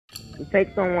to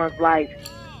take someone's life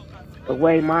the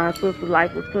way my sister's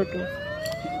life was taken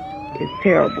is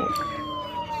terrible.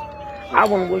 I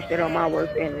wouldn't wish that on my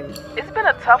worst enemy. It's been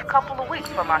a tough couple of weeks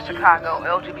for my Chicago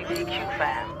LGBTQ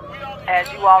fam.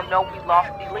 As you all know, we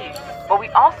lost Elise, but we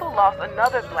also lost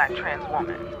another black trans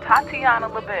woman, Tatiana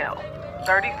LaBelle,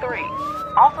 33,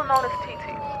 also known as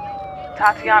TT.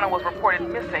 Tatiana was reported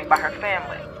missing by her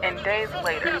family, and days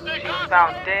later, she was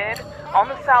found dead on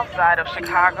the south side of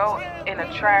Chicago in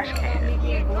a trash can.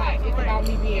 It's about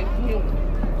me being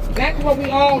human. That's what we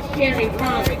all share in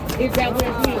common, is that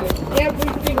we're human.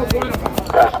 Every single one of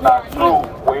us. That's not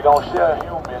true. We don't share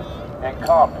human in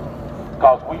common.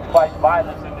 Because we fight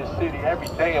violence in this city every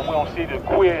day, and we don't see the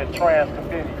queer and trans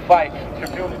community fight for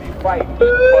black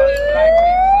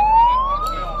people.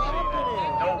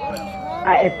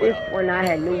 At this point, I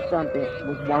had knew something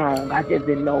was wrong. I just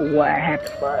didn't know what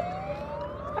happened, but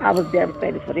I was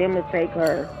devastated for them to take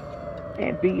her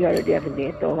and beat her to death and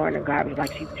then throw her in the garbage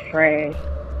like she was trash,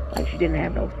 like she didn't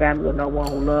have no family or no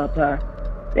one who loved her.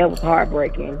 That was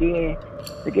heartbreaking. And then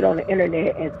to get on the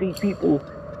internet and see people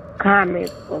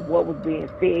comments of what was being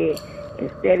said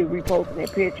and steady reposting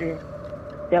that picture,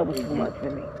 that was too much for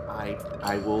me.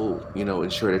 I will,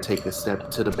 ensure to take a step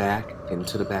to the back and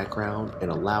to the background and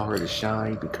allow her to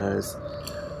shine because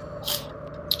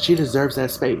she deserves that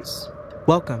space.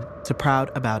 Welcome to Proud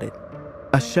About It,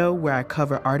 a show where I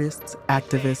cover artists,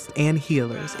 activists, and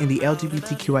healers in the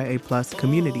LGBTQIA+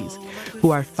 communities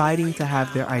who are fighting to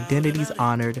have their identities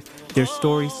honored, their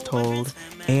stories told,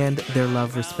 and their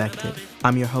love respected.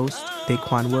 I'm your host,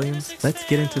 Daquan Williams. Let's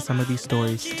get into some of these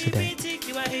stories today.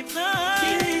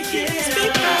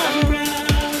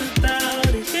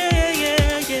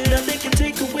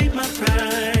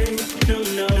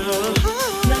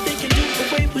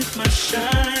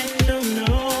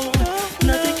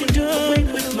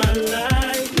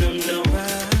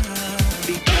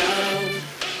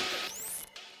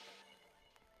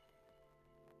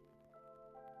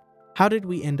 How did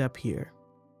we end up here?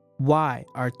 Why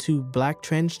are 2 black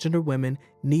transgender women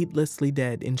needlessly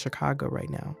dead in Chicago right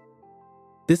now?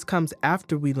 This comes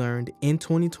after we learned in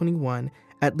 2021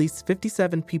 at least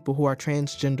 57 people who are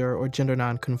transgender or gender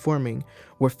nonconforming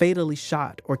were fatally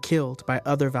shot or killed by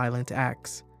other violent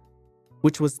acts,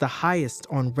 which was the highest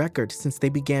on record since they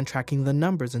began tracking the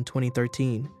numbers in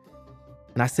 2013.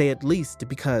 And I say at least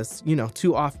because,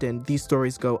 too often these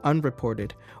stories go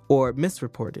unreported or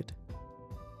misreported.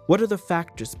 What are the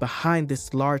factors behind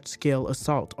this large-scale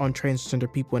assault on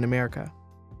transgender people in America?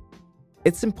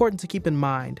 It's important to keep in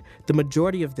mind the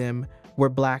majority of them were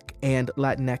Black and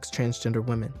Latinx transgender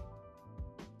women.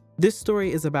 This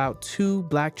story is about 2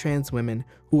 Black trans women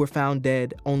who were found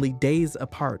dead only days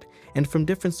apart and from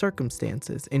different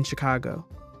circumstances in Chicago.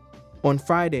 On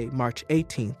Friday, March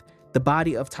 18th, the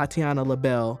body of Tatiana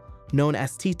LaBelle, known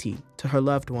as Titi to her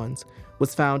loved ones,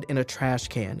 was found in a trash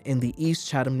can in the East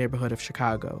Chatham neighborhood of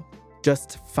Chicago,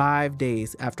 just 5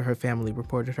 days after her family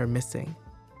reported her missing,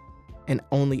 and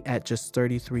only at just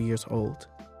 33 years old.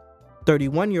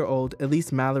 31-year-old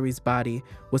Elise Mallory's body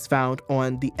was found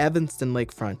on the Evanston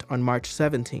lakefront on March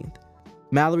 17th.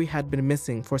 Mallory had been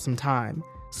missing for some time,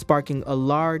 sparking a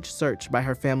large search by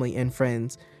her family and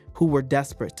friends who were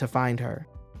desperate to find her.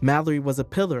 Mallory was a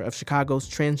pillar of Chicago's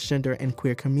transgender and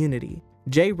queer community.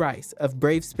 Jay Rice of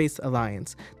Brave Space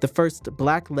Alliance, the first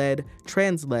Black-led,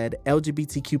 trans-led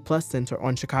LGBTQ+ center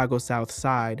on Chicago's South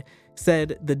Side,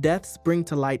 said the deaths bring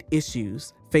to light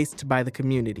issues faced by the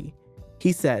community.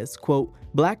 He says, quote,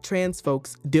 Black trans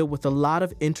folks deal with a lot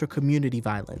of intra-community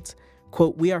violence.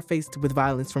 Quote, we are faced with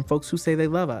violence from folks who say they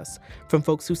love us, from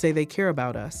folks who say they care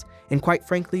about us, and quite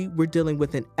frankly, we're dealing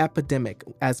with an epidemic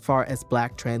as far as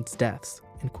Black trans deaths,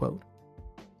 end quote.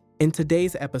 In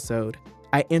today's episode,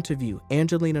 I interview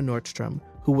Angelina Nordstrom,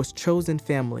 who was chosen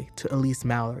family to Elise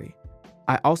Mallory.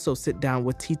 I also sit down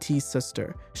with TT's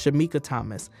sister, Shamika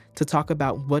Thomas, to talk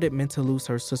about what it meant to lose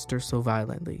her sister so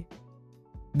violently.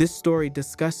 This story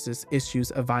discusses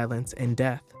issues of violence and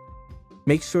death.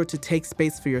 Make sure to take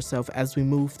space for yourself as we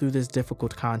move through this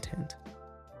difficult content.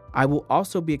 I will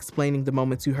also be explaining the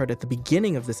moments you heard at the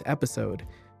beginning of this episode,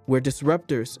 where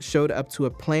disruptors showed up to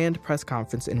a planned press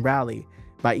conference and rally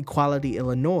by Equality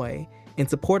Illinois in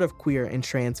support of queer and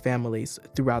trans families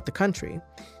throughout the country,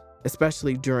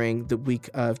 especially during the week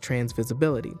of trans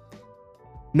visibility.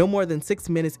 No more than 6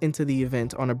 minutes into the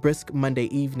event on a brisk Monday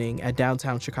evening at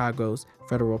downtown Chicago's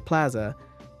Federal Plaza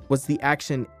was the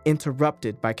action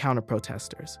interrupted by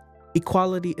counter-protesters.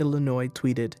 Equality Illinois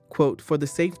tweeted, quote, for the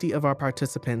safety of our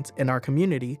participants and our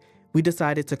community, we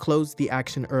decided to close the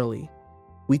action early.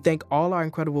 We thank all our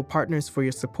incredible partners for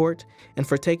your support and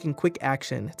for taking quick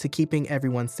action to keeping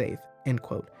everyone safe, end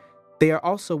quote. They are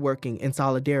also working in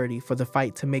solidarity for the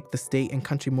fight to make the state and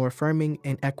country more affirming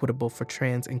and equitable for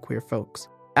trans and queer folks.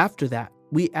 After that,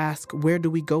 we ask, where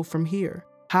do we go from here?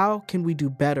 How can we do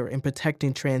better in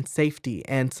protecting trans safety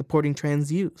and supporting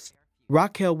trans youth?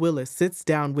 Raquel Willis sits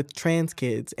down with trans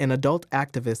kids and adult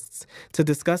activists to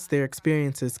discuss their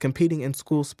experiences competing in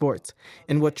school sports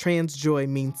and what trans joy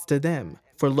means to them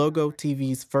for Logo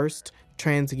TV's first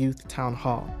Trans Youth Town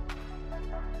Hall.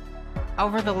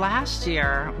 Over the last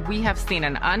year, we have seen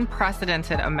an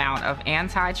unprecedented amount of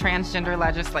anti-transgender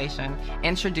legislation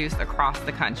introduced across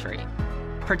the country,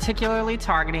 particularly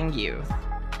targeting youth.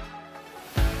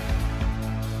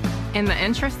 In the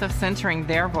interest of centering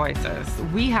their voices,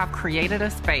 we have created a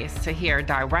space to hear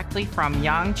directly from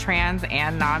young trans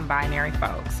and non-binary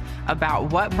folks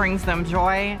about what brings them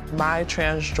joy. My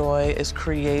trans joy is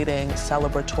creating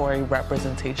celebratory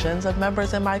representations of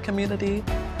members in my community.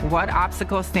 What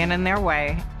obstacles stand in their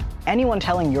way. Anyone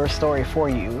telling your story for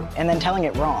you and then telling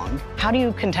it wrong, how do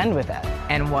you contend with that?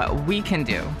 And what we can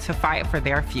do to fight for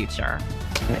their future.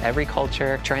 In every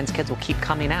culture, trans kids will keep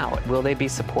coming out. Will they be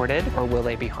supported or will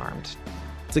they be harmed?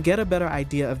 To get a better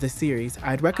idea of the series,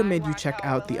 I'd recommend you check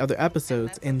out the other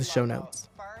episodes in the show notes.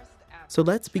 So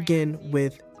let's begin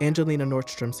with Angelina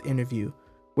Nordstrom's interview,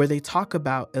 where they talk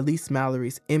about Elise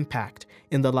Mallory's impact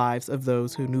in the lives of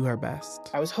those who knew her best.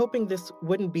 I was hoping this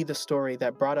wouldn't be the story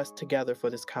that brought us together for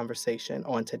this conversation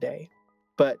on today,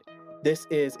 but this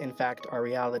is, in fact, our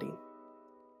reality.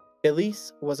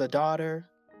 Elise was a daughter,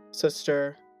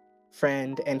 sister,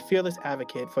 friend, and fearless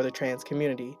advocate for the trans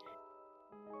community.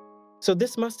 So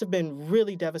this must have been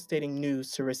really devastating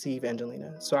news to receive,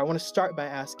 Angelina. So I want to start by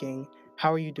asking,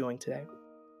 how are you doing today?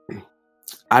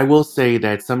 I will say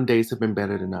that some days have been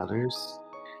better than others,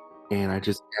 and I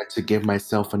just had to give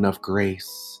myself enough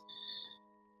grace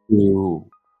to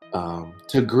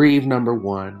grieve, number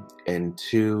one, and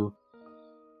two,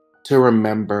 to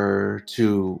remember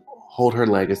to hold her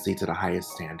legacy to the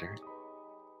highest standard,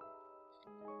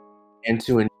 and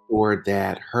to ensure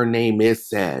that her name is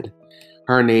said,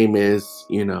 her name is,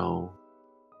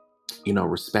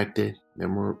 respected,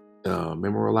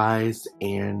 memorialized,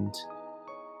 and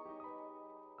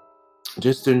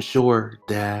just to ensure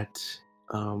that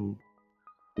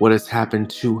what has happened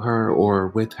to her or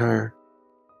with her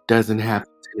doesn't happen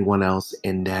to anyone else,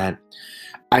 and that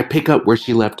I pick up where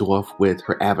she left off with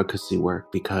her advocacy work,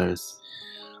 because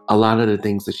a lot of the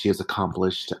things that she has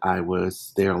accomplished, I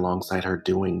was there alongside her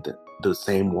doing the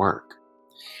same work.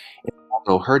 And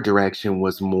although her direction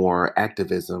was more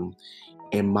activism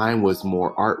and mine was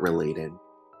more art related,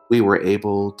 we were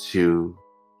able to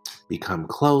become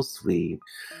close. We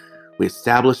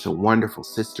established a wonderful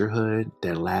sisterhood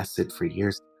that lasted for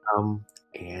years to come,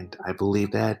 and I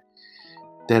believe that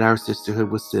our sisterhood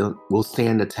will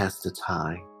stand the test of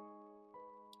time.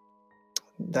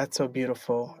 That's so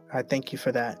beautiful. I thank you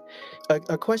for that.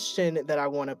 A question that I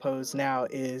want to pose now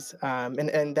is,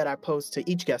 and that I pose to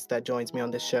each guest that joins me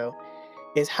on this show,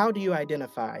 is how do you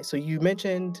identify? So you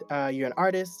mentioned you're an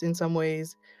artist in some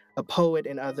ways, a poet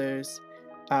in others,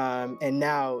 and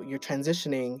now you're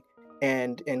transitioning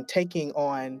and taking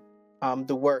on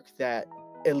the work that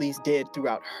Elise did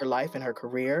throughout her life and her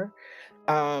career.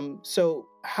 So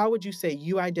how would you say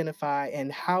you identify,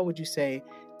 and how would you say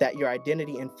that your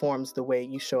identity informs the way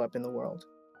you show up in the world?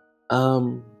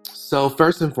 So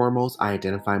first and foremost, I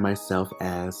identify myself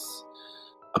as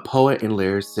a poet and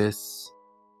lyricist.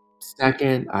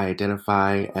 Second, I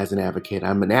identify as an advocate.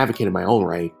 I'm an advocate in my own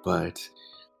right, but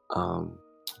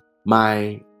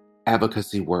my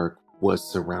advocacy work was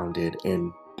surrounded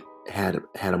and had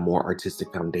a more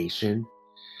artistic foundation,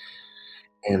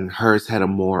 and hers had a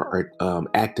more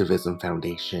activism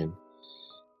foundation.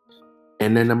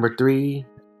 And then number three,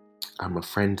 I'm a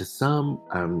friend to some.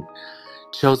 I'm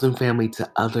chosen family to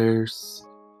others.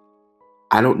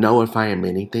 I don't know if I am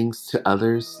many things to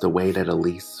others the way that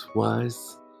Elise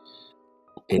was.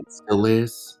 It still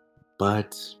is.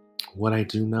 But what I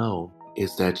do know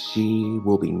is that she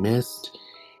will be missed.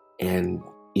 And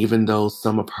even though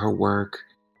some of her work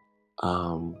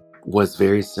was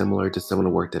very similar to some of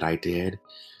the work that I did,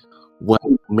 what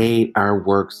made our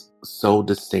work so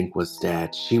distinct was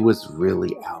that she was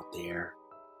really out there.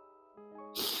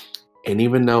 And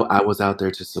even though I was out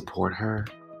there to support her,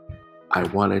 I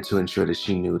wanted to ensure that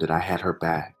she knew that I had her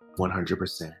back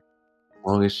 100%. As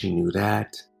long as she knew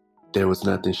that, there was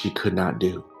nothing she could not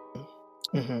do.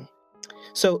 Mm-hmm.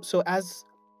 So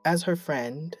as her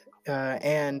friend,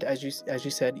 and as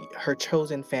you said, her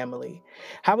chosen family,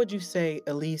 how would you say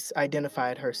Elise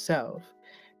identified herself?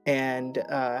 And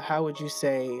how would you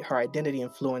say her identity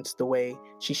influenced the way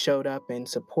she showed up and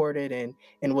supported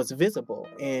and was visible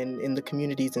in the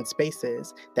communities and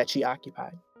spaces that she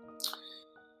occupied?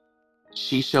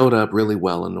 She showed up really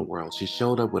well in the world. She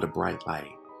showed up with a bright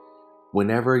light.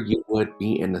 Whenever you would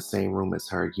be in the same room as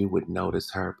her, you would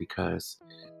notice her because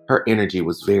her energy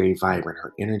was very vibrant.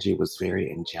 Her energy was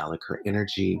very angelic. Her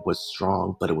energy was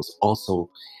strong, but it was also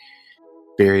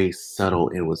very subtle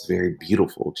and was very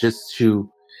beautiful. Just to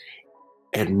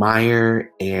admire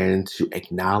and to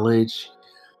acknowledge.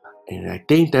 And I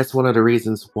think that's one of the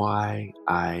reasons why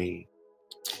I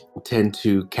tend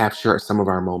to capture some of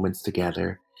our moments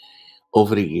together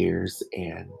over the years.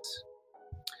 And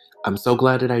I'm so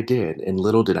glad that I did. And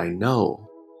little did I know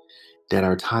that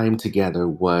our time together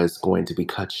was going to be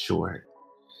cut short.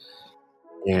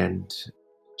 And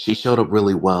she showed up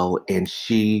really well, and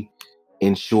she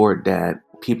ensured that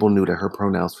people knew that her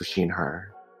pronouns were she and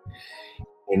her.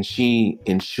 And she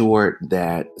ensured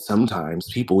that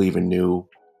sometimes people even knew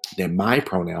that my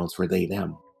pronouns were they,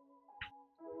 them.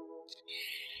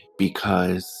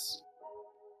 Because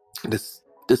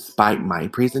despite my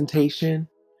presentation,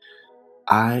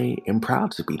 I am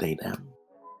proud to be they, them.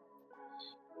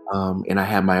 And I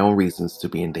have my own reasons to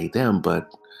be in they, them, but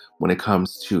when it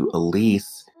comes to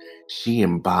Elise, she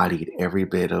embodied every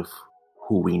bit of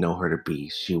who we know her to be.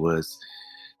 She was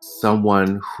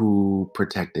someone who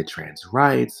protected trans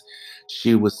rights.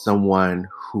 She was someone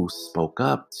who spoke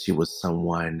up. She was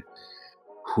someone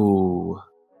who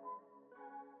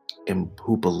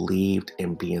who believed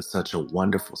in being such a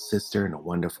wonderful sister and a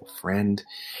wonderful friend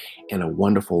and a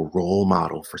wonderful role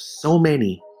model for so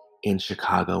many in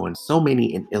Chicago and so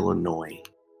many in Illinois.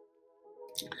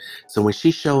 So when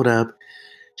she showed up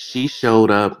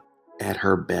at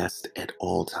her best at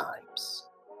all times.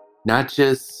 Not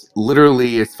just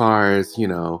literally as far as,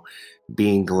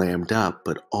 being glammed up,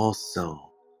 but also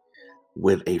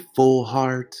with a full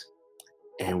heart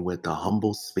and with a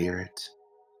humble spirit.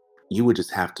 You would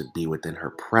just have to be within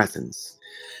her presence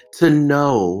to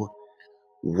know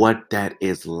what that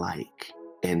is like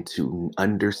and to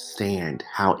understand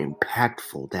how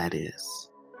impactful that is.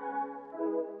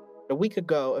 A week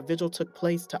ago, a vigil took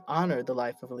place to honor the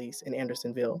life of Elise in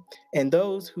Andersonville, and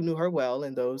those who knew her well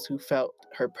and those who felt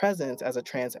her presence as a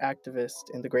trans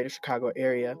activist in the greater Chicago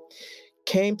area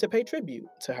came to pay tribute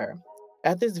to her.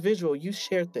 At this vigil, you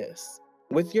shared this.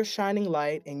 With your shining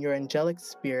light and your angelic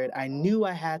spirit, I knew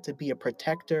I had to be a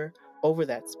protector over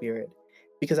that spirit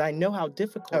because I know how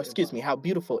how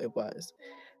beautiful it was,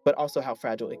 but also how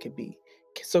fragile it could be.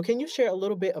 So can you share a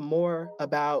little bit more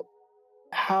about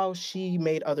how she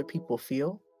made other people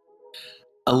feel?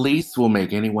 Elise will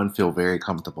make anyone feel very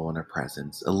comfortable in her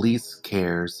presence. Elise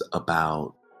cares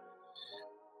about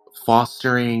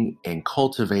fostering and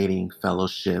cultivating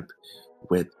fellowship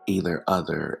with either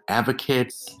other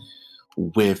advocates,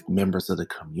 with members of the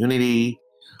community,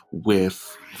 with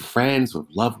friends, with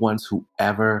loved ones,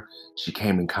 whoever she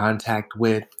came in contact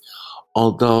with.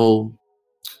 Although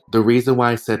the reason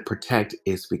why I said protect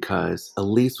is because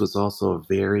Elise was also a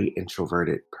very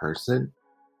introverted person.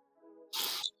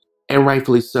 And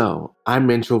rightfully so. I'm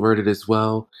introverted as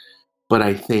well. But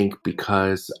I think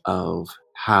because of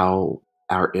how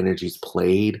our energies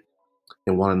played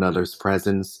in one another's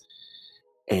presence,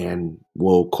 and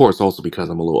well, of course, also because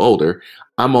I'm a little older,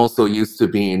 I'm also used to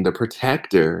being the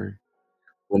protector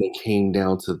when it came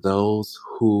down to those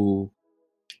who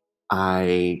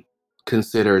I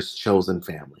consider as chosen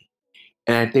family.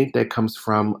 And I think that comes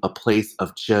from a place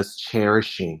of just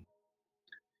cherishing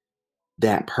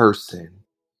that person.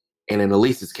 And in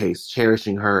Elise's case,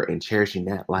 cherishing her and cherishing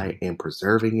that light and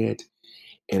preserving it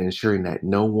and ensuring that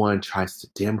no one tries to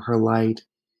dim her light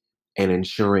and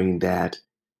ensuring that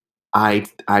I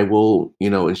will,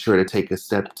 ensure to take a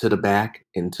step to the back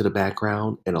into the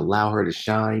background and allow her to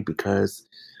shine because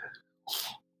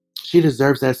she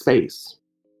deserves that space.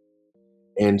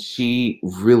 And she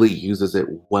really uses it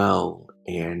well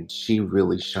and she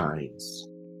really shines.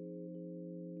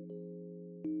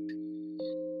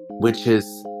 Which is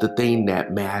the thing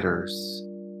that matters,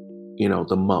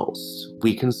 the most.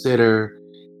 We consider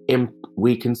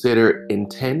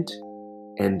intent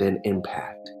and then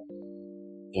impact.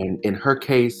 And in her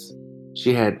case,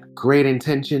 she had great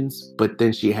intentions, but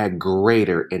then she had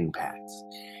greater impacts.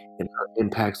 And her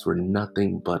impacts were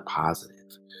nothing but positive.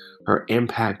 Her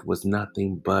impact was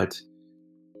nothing but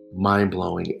mind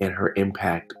blowing, and her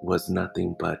impact was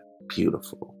nothing but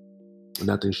beautiful.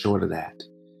 Nothing short of that.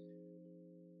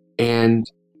 And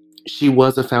she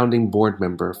was a founding board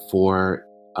member for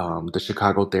the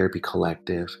Chicago Therapy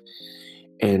Collective.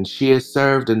 And she has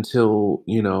served until,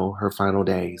 her final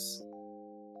days.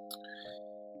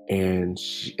 And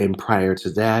prior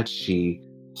to that, she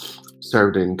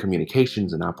served in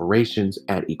communications and operations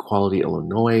at Equality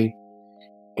Illinois,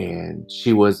 and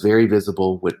she was very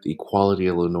visible with Equality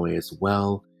Illinois as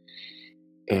well.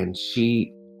 And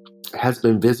she has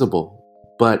been visible,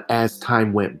 but as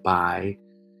time went by,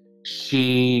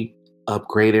 she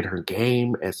upgraded her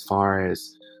game as far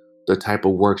as the type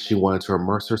of work she wanted to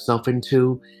immerse herself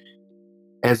into,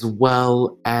 as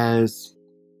well as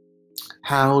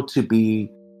how to be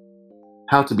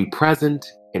present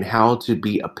and how to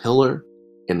be a pillar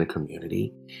in the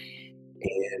community.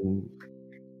 And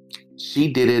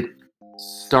she did it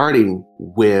starting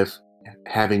with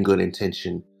having good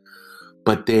intention,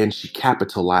 but then she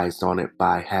capitalized on it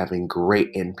by having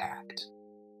great impact.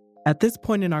 At this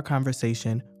point in our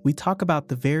conversation, we talk about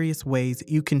the various ways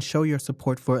you can show your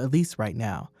support for Elise right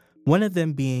now. One of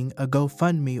them being a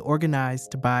GoFundMe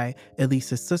organized by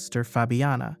Elise's sister,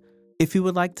 Fabiana. If you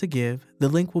would like to give, the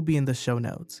link will be in the show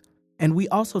notes. And we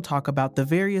also talk about the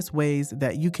various ways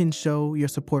that you can show your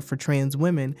support for trans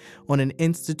women on an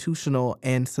institutional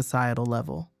and societal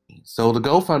level. So the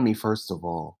GoFundMe, first of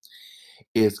all,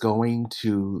 is going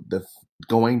to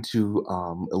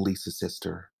Elise's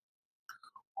sister.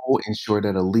 Will ensure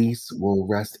that Elise will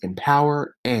rest in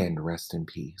power and rest in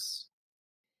peace,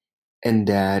 and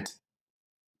that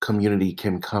community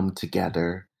can come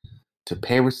together to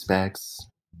pay respects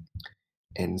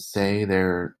and say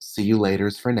their see you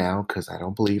laters for now, because I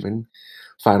don't believe in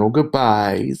final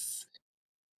goodbyes,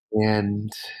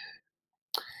 and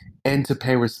to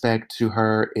pay respect to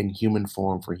her in human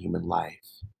form for human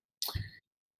life.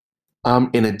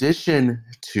 In addition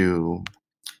to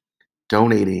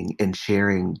donating and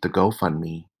sharing the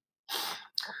GoFundMe,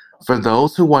 for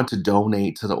those who want to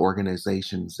donate to the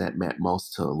organizations that meant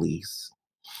most to Elise,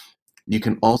 you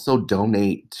can also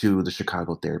donate to the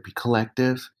Chicago Therapy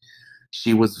Collective.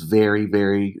 She was very,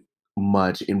 very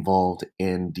much involved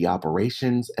in the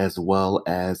operations as well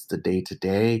as the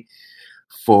day-to-day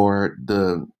for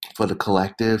the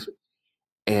collective,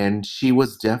 and she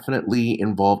was definitely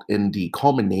involved in the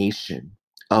culmination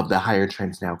of the Higher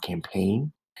Trends Now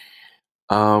campaign.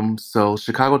 So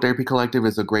Chicago Therapy Collective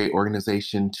is a great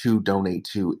organization to donate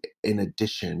to in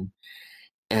addition,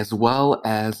 as well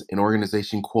as an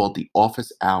organization called the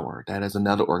Office Hour. That is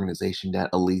another organization that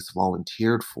Elise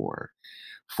volunteered for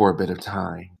a bit of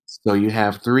time. So you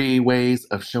have 3 ways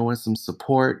of showing some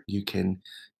support. You can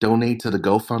donate to the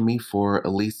GoFundMe for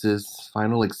Elise's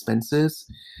final expenses.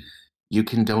 You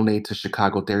can donate to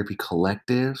Chicago Therapy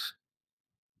Collective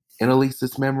in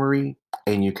Elise's memory,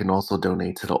 and you can also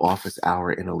donate to the Office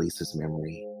Hour in Elise's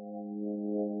memory.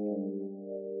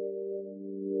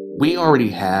 We already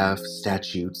have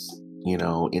statutes,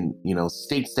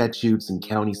 state statutes and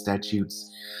county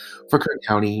statutes for Cook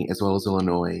County as well as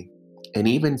Illinois, and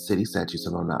even city statutes,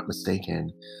 if I'm not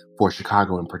mistaken, for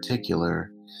Chicago in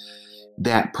particular,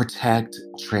 that protect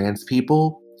trans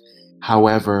people.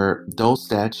 However, those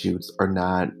statutes are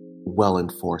not well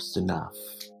enforced enough.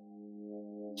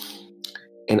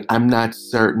 And I'm not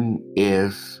certain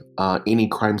if any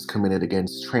crimes committed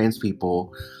against trans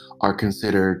people are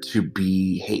considered to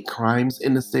be hate crimes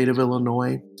in the state of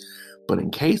Illinois. But in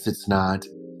case it's not,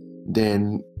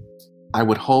 then I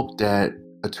would hope that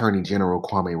Attorney General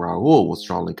Kwame Raoul will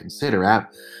strongly consider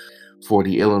for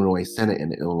the Illinois Senate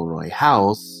and the Illinois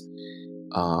House,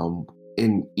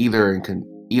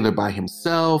 either by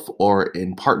himself or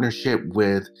in partnership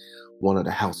with one of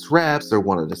the House reps or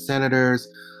one of the senators,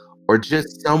 or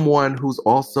just someone who's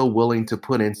also willing to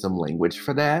put in some language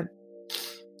for that,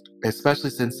 especially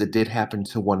since it did happen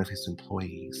to one of his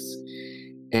employees.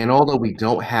 And although we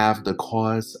don't have the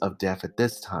cause of death at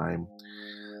this time,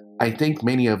 I think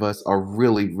many of us are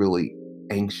really, really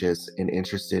anxious and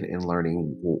interested in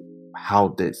learning how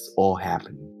this all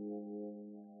happened.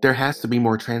 There has to be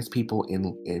more trans people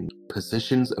in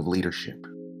positions of leadership,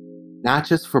 not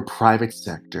just for private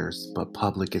sectors, but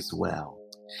public as well.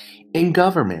 In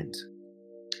government,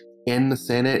 in the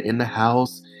Senate, in the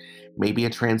House, maybe a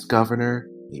trans governor,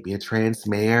 maybe a trans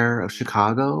mayor of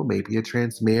Chicago, maybe a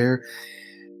trans mayor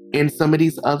in some of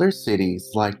these other cities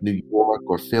like New York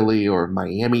or Philly or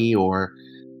Miami or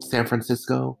San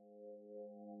Francisco.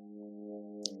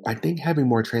 I think having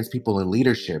more trans people in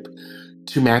leadership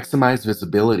to maximize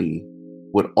visibility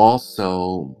would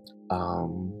also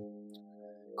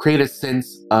create a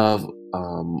sense of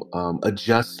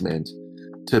adjustment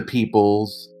to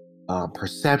people's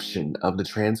perception of the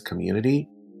trans community.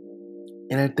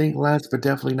 And I think last but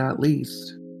definitely not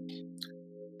least,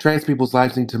 trans people's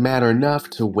lives need to matter enough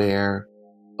to where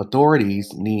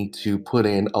authorities need to put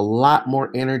in a lot more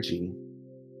energy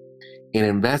in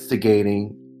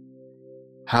investigating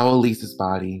how Elise's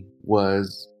body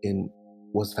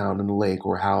was found in the lake,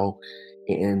 or how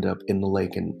it ended up in the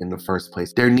lake in the first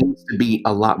place. There needs to be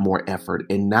a lot more effort,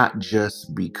 and not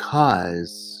just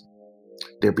because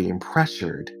they're being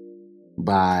pressured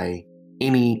by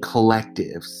any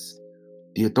collectives.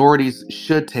 The authorities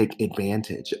should take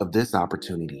advantage of this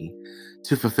opportunity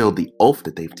to fulfill the oath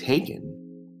that they've taken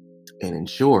and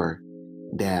ensure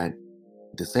that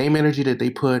the same energy that they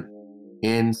put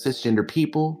in cisgender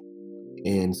people,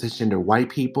 in cisgender white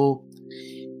people,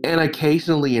 and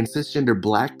occasionally in cisgender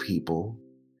Black people,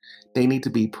 they need to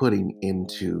be putting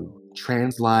into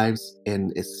trans lives,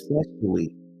 and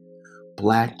especially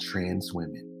Black trans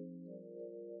women.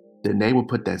 Then they will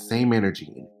put that same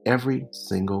energy in every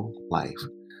single life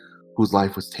whose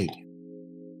life was taken.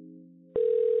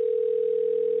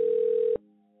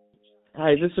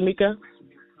 Hi, is this Amika?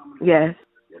 Yes.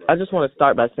 I just want to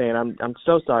start by saying I'm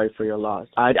so sorry for your loss.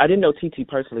 I didn't know TT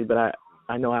personally, but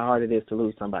I know how hard it is to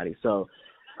lose somebody. So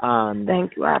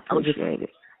thank you. I appreciate it.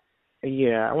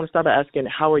 Yeah, I want to start by asking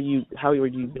how are you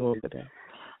doing today?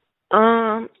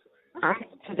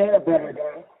 Today a better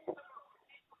day.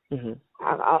 Mm-hmm.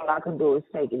 All I can do is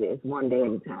take it as one day at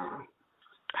a time.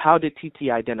 How did TT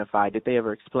identify? Did they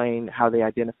ever explain how they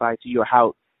identified to you, or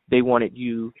how they wanted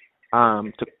you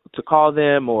to call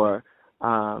them, or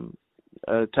to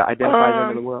identify them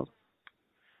in the world?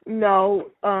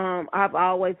 No, I've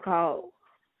always called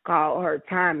her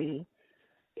Tommy.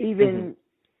 Even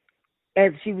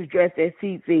as she was dressed as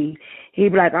TT, he'd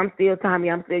be like, "I'm still Tommy.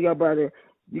 I'm still your brother.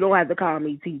 You don't have to call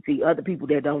me TT. Other people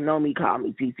that don't know me call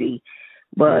me TT."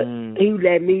 But he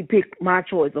let me pick my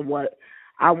choice of what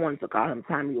I wanted to call him,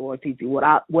 Tommy or TT,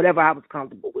 whatever I was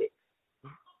comfortable with.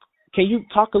 Can you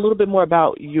talk a little bit more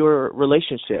about your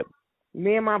relationship?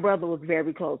 Me and my brother was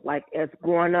very close. Like, as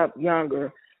growing up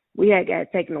younger, we had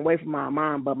got taken away from our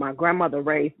mom, but my grandmother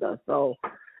raised us. So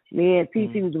me and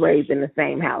TT was raised in the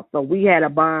same house. So we had a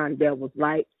bond that was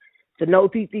like, to know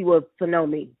TT was to know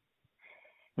me.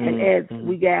 And as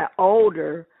we got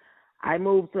older, I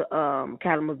moved to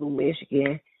Kalamazoo,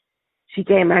 Michigan. She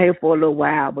came out here for a little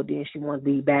while, but then she wanted to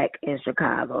be back in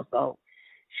Chicago. So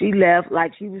she left,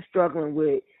 like she was struggling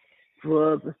with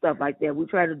drugs and stuff like that. We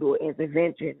tried to do an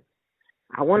intervention,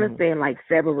 I want to say in like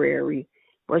February,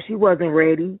 but she wasn't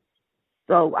ready.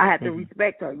 So I had to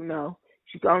respect her, you know.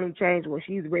 She can only change when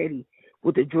she's ready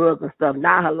with the drugs and stuff,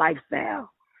 not her lifestyle.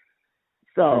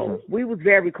 So we was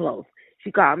very close.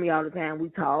 She called me all the time. We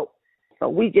talked. So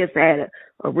we just had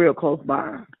a real close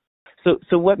bond.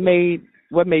 So what made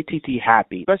TT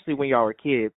happy, especially when y'all were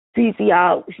kids? TT,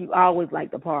 she always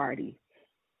liked to party.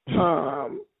 She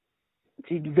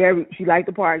liked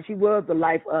to party. She was the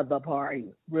life of the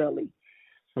party, really.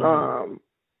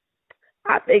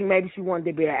 I think maybe she wanted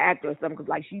to be an actor or something, because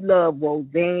like she loved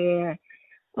Roseanne,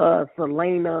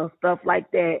 Selena, stuff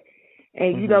like that.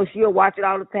 And you know, she'll watch it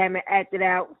all the time and act it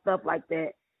out, stuff like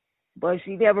that. But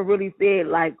she never really said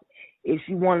like if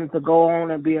she wanted to go on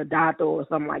and be a doctor or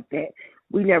something like that.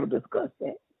 We never discussed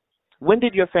that. When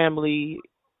did your family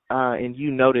and you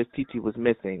notice TT was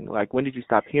missing? Like, when did you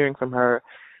stop hearing from her?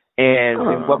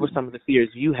 And what were some of the fears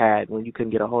you had when you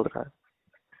couldn't get a hold of her?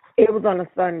 It was on a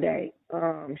Sunday.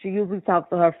 She usually talks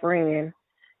to her friend,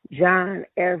 John,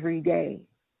 every day.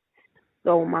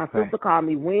 So my sister called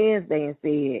me Wednesday and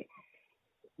said,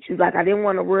 she was like, I didn't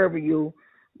want to worry you,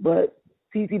 but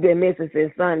TT been missing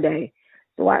since Sunday.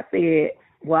 So I said,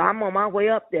 well, I'm on my way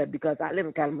up there because I live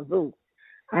in Kalamazoo.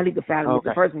 I need to file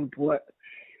a person report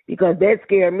because that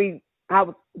scared me. I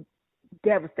was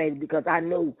devastated because I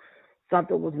knew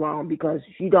something was wrong because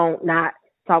she don't not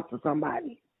talk to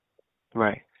somebody.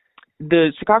 Right.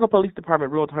 The Chicago Police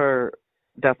Department ruled her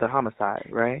death a homicide,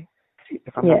 right?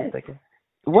 If I'm not mistaken.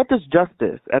 What does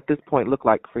justice at this point look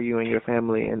like for you and your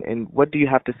family, and what do you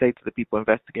have to say to the people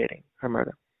investigating her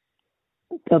murder?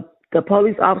 The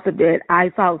police officer that I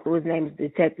talked to, his name is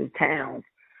Detective Towns.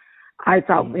 I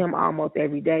talk to him almost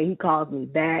every day. He calls me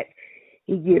back.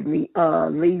 He gives me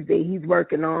leads that he's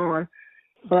working on.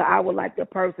 But I would like the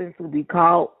person to be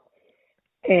caught,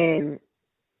 and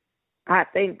I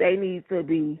think they need to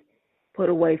be put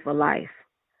away for life.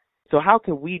 So how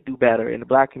can we do better in the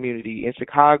Black community in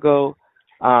Chicago?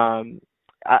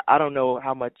 I don't know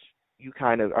how much you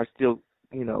kind of are still,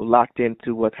 you know, locked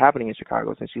into what's happening in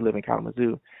Chicago since you live in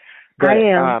Kalamazoo. But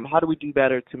I am. How do we do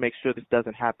better to make sure this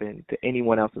doesn't happen to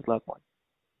anyone else's loved one?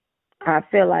 I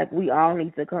feel like we all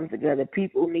need to come together.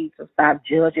 People need to stop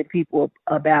judging people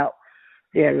about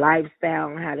their lifestyle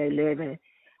and how they're living,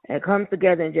 and come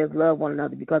together and just love one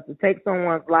another. Because to take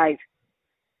someone's life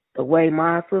the way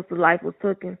my sister's life was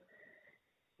taken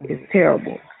is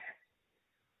terrible.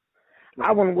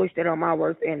 I wouldn't wish that on my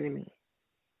worst enemy.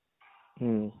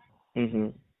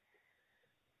 Mhm.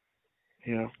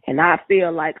 Yeah. And I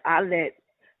feel like I let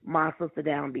my sister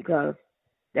down because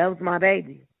that was my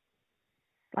baby.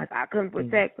 Like, I couldn't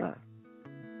protect her.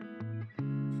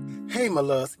 Hey, my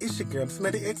loves, it's your girl,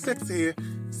 Smitty XX here.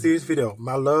 Serious video.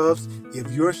 My loves,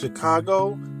 if you're in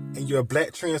Chicago and you're a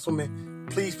black trans woman,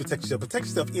 please protect yourself. Protect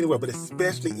yourself anywhere, but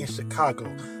especially in Chicago.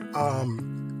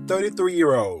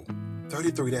 33-year-old,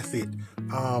 33, that's it.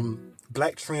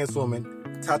 Black trans woman,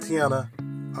 Tatiana,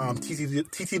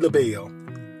 TT LaBelle,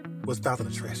 was found in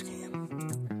a trash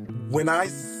can. When I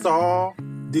saw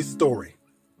this story,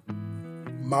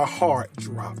 my heart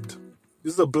dropped.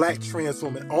 This is a black trans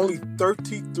woman, only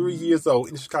 33 years old,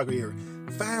 in the Chicago area,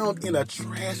 found in a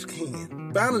trash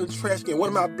can. Found in a trash can. One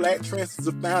of my black trans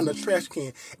sisters found in a trash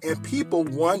can. And people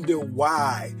wonder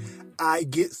why I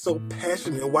get so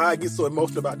passionate, why I get so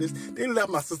emotional about this. They left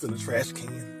my sister in a trash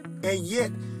can. And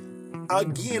yet,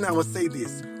 again, I will say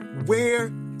this.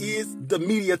 Where is the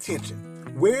media attention?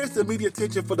 Where is the media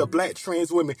attention for the black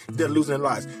trans women that are losing their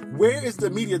lives? Where is the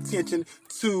media attention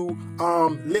to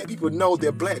let people know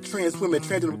that black trans women,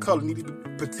 transgender of color, need to be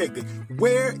protected?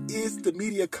 Where is the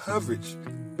media coverage?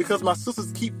 Because my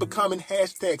sisters keep becoming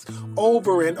hashtags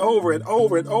over and over and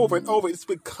over and over and over. It's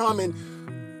becoming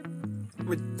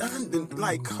redundant.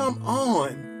 Like, come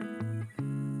on.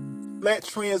 Black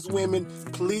trans women,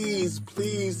 please,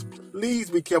 please, please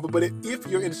be careful. But if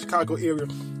you're in the Chicago area,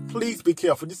 please be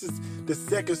careful. This is the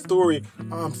second story,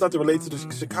 something related to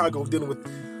the Chicago dealing with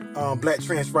black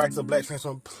trans rights of black trans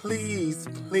women. Please,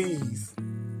 please.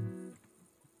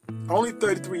 Only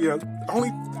 33 years old.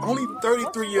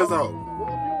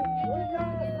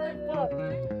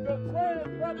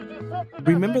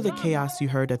 Remember the chaos you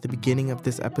heard at the beginning of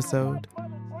this episode?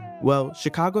 Well,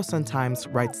 Chicago Sun-Times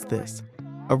writes this: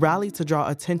 a rally to draw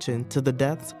attention to the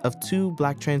deaths of 2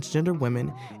 black transgender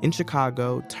women in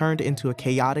Chicago turned into a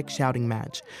chaotic shouting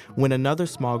match when another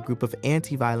small group of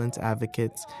anti-violence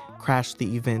advocates crashed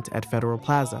the event at Federal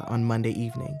Plaza on Monday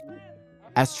evening.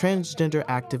 As transgender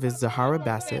activist Zahara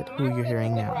Bassett, who you're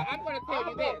hearing now,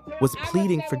 was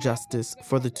pleading for justice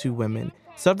for the 2 women,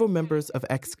 several members of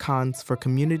ex-cons for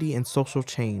community and social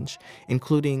change,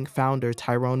 including founder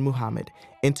Tyrone Muhammad,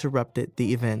 interrupted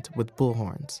the event with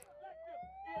bullhorns.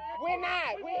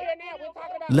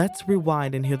 Let's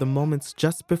rewind and hear the moments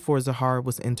just before Zahara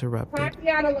was interrupted.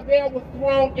 Tatiana LaBelle was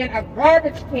thrown in a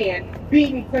garbage can,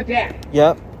 beaten to death.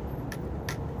 Yep.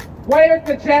 Where is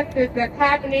the justice that's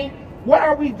happening? What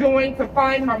are we doing to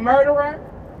find her murderer?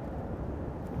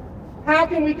 How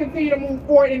can we continue to move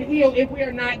forward and heal if we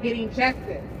are not getting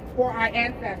justice for our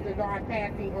ancestors or our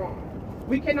passing on?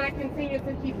 We cannot continue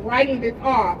to keep writing this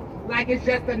off like it's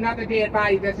just another dead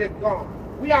body that's just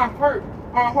gone. We are hurt.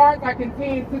 Our hearts are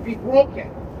continuing to be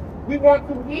broken. We want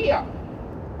to heal.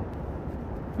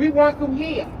 We want to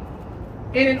heal.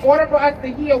 And in order for us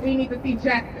to heal, we need to see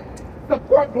justice.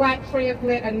 Support black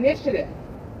trans-led initiatives.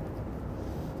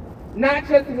 Not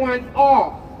just one,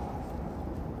 all.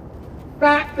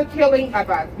 Stop the killing of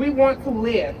us. We want to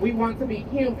live. We want to be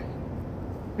human.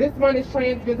 This month is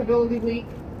Trans Visibility Week,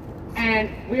 and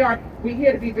we're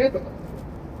here to be visible.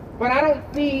 But I don't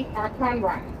see our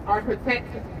comrades, our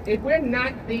protectors. If we're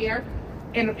not there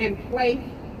in place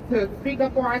to speak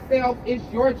up for ourselves, it's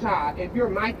your job, if you're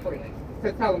my friend,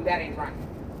 to tell them that ain't right.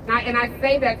 And I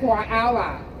say that to our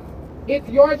allies. It's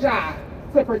your job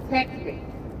to protect me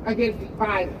against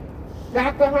violence.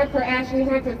 Dr. Hunter, Ashley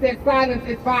Hunter, said silence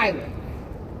is violence.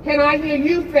 Can I hear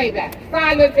you say that?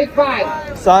 Silence is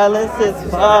violence. Silence is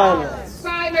violence.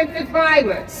 Silence is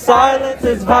violence. Silence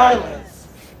is violence.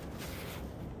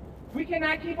 We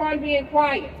cannot keep on being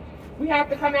quiet. We have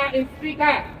to come out and speak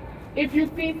up. If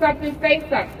you see something, say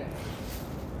something.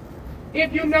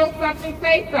 If you know something,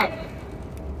 say something.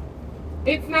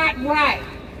 It's not right.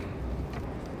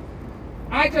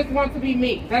 I just want to be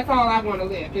me. That's all I want to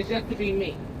live, is just to be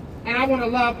me. And I want to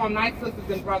love on my sisters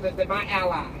and brothers and my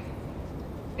allies.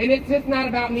 And it's just not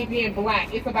about me being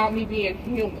black. It's about me being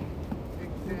human.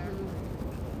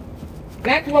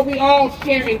 That's what we all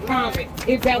share in common,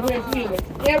 is that we're human.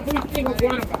 Every single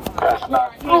one of us. That's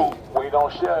not true. We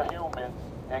don't share human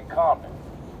in common.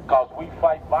 Because we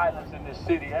fight violence in this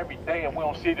city every day, and we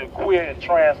don't see the queer and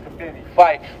trans community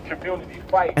fight.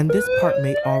 And this part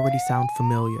may already sound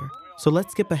familiar. So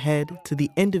let's skip ahead to the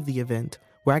end of the event,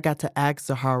 where I got to ask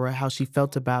Zahara how she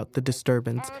felt about the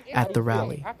disturbance at the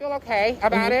rally. I feel okay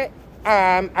about it.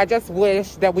 I just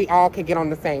wish that we all could get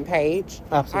on the same page.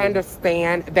 Absolutely. I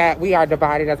understand that we are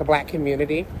divided as a black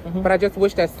community, but I just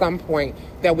wish at some point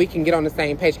that we can get on the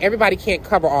same page. Everybody can't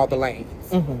cover all the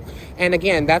lanes. And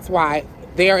again, that's why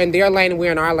they're in their lane and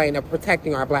we're in our lane of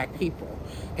protecting our black people.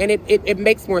 And it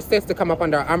makes more sense to come up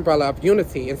under an umbrella of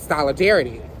unity and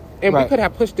solidarity. And we could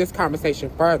have pushed this conversation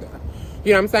further.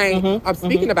 You know what I'm saying? I'm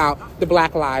speaking about the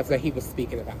Black lives that he was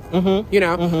speaking about. You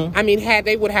know, I mean,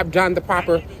 they would have done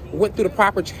went through the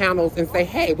proper channels and say,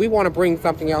 hey, we want to bring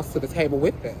something else to the table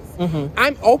with this.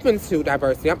 I'm open to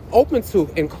diversity. I'm open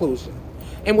to inclusion.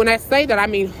 And when I say that, I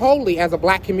mean wholly as a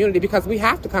Black community, because we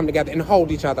have to come together and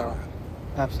hold each other up.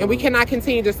 Absolutely. And we cannot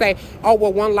continue to say, oh,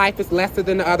 well, one life is lesser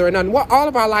than the other. And well, all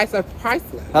of our lives are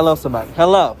priceless. Hello, somebody.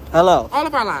 Hello. All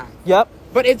of our lives. Yep.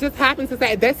 But it just happens to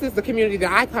say, this is the community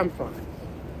that I come from.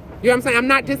 You know what I'm saying? I'm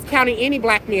not discounting any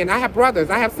Black men. I have brothers.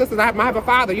 I have sisters. I have a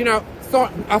father, you know,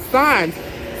 a son.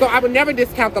 So I would never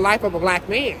discount the life of a Black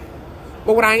man.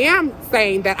 But what I am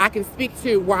saying that I can speak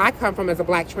to where I come from as a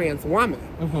Black trans woman,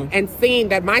 and seeing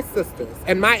that my sisters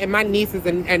and my nieces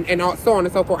and so on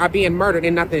and so forth are being murdered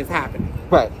and nothing is happening.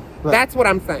 Right. That's what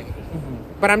I'm saying.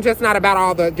 But I'm just not about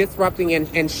all the disrupting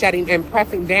and shutting and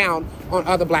pressing down on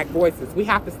other Black voices. We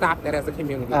have to stop that as a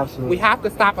community. Absolutely. We have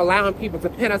to stop allowing people to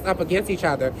pin us up against each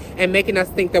other and making us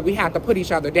think that we have to put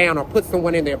each other down or put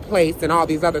someone in their place and all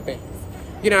these other things.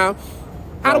 You know?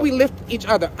 How do we lift each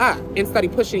other up instead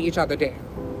of pushing each other down?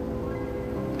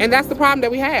 And that's the problem that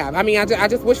we have. I mean, I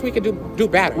just wish we could do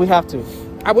better. We have to.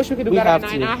 I wish we could do better,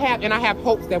 and I have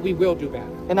hopes that we will do better.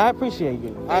 And I appreciate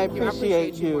you. I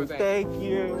appreciate you. Thank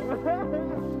you.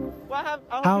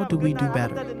 How do we do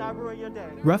better?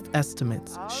 Rough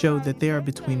estimates show that there are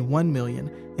between 1 million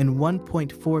and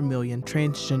 1.4 million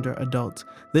transgender adults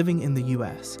living in the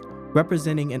U.S.,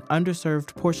 representing an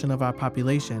underserved portion of our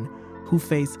population who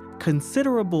face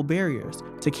considerable barriers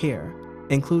to care,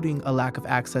 including a lack of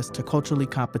access to culturally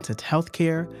competent health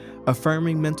care,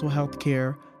 affirming mental health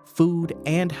care, food,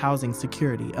 and housing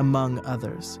security, among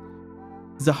others.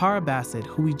 Zahara Bassett,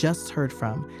 who we just heard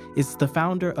from, is the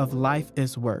founder of Life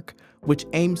is Work, which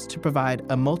aims to provide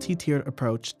a multi-tiered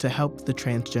approach to help the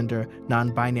transgender,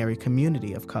 non-binary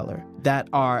community of color that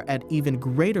are at even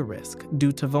greater risk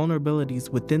due to vulnerabilities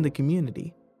within the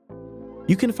community.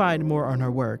 You can find more on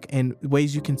her work and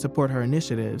ways you can support her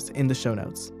initiatives in the show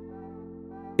notes.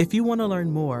 If you want to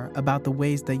learn more about the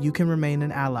ways that you can remain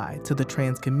an ally to the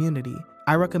trans community,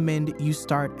 I recommend you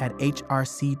start at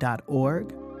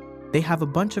hrc.org. They have a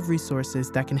bunch of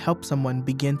resources that can help someone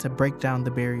begin to break down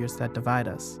the barriers that divide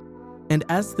us. And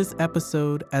as this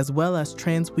episode, as well as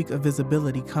Trans Week of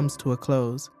Visibility, comes to a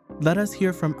close, let us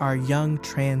hear from our young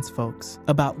trans folks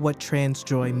about what trans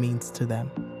joy means to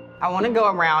them. I want to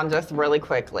go around just really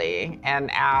quickly and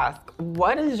ask,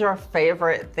 what is your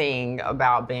favorite thing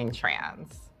about being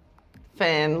trans?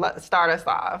 Finn, let's start us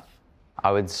off.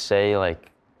 I would say like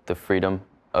the freedom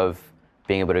of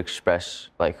being able to express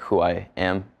like who I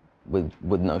am with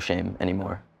no shame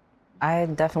anymore.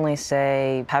 I'd definitely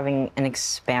say having an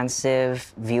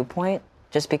expansive viewpoint,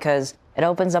 just because it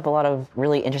opens up a lot of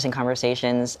really interesting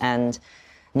conversations and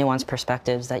nuanced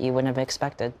perspectives that you wouldn't have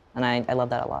expected. And I love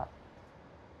that a lot.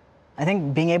 I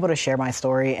think being able to share my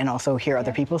story and also hear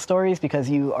other people's stories, because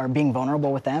you are being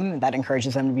vulnerable with them, that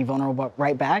encourages them to be vulnerable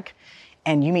right back.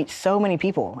 And you meet so many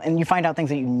people and you find out things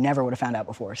that you never would have found out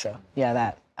before. So yeah,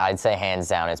 that. I'd say hands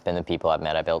down, it's been the people I've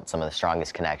met. I built some of the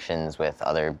strongest connections with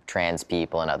other trans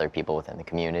people and other people within the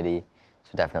community.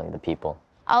 So definitely the people.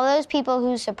 All those people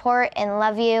who support and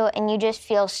love you, and you just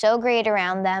feel so great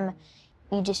around them.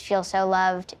 You just feel so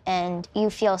loved and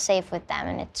you feel safe with them,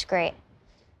 and it's great.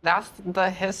 That's the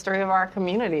history of our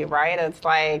community, right? It's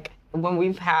like when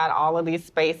we've had all of these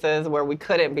spaces where we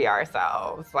couldn't be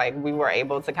ourselves, like we were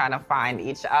able to kind of find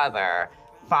each other,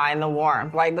 find the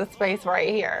warmth, like the space right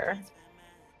here.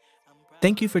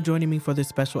 Thank you for joining me for this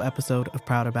special episode of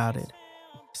Proud About It.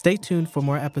 Stay tuned for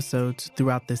more episodes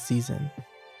throughout this season.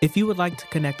 If you would like to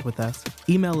connect with us,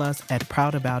 email us at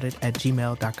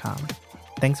proudaboutit@gmail.com.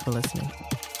 Thanks for listening.